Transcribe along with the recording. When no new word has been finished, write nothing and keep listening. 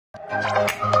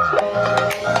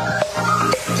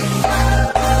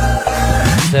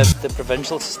The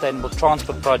Provincial Sustainable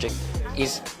Transport Project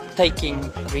is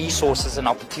taking resources and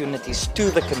opportunities to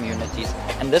the communities,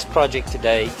 and this project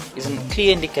today is a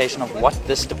clear indication of what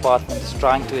this department is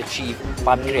trying to achieve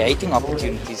by creating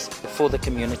opportunities for the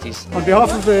communities. On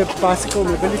behalf of the Bicycle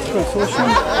Mobility Consortium,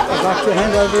 I'd like to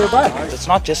hand over a bike. It's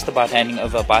not just about handing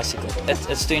over a bicycle,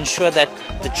 it's to ensure that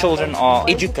the children are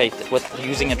educated with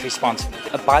using it responsibly.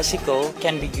 A bicycle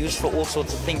can be used for all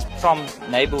sorts of things, from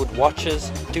neighborhood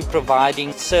watches to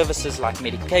providing services like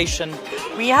medication.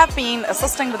 We have been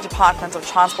assisting the Department of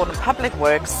Transport and Public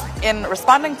Works in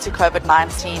responding to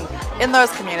COVID-19 in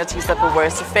those communities that were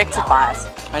worst affected by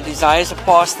it. My desire is a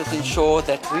path that ensure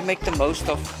that we make the most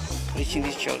of reaching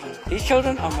these children. These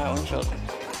children are my own children,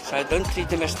 so I don't treat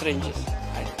them as strangers.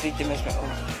 I treat them as my own.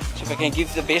 So if I can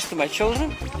give the best to my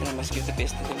children, then I must give the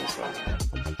best to them as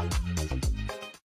well.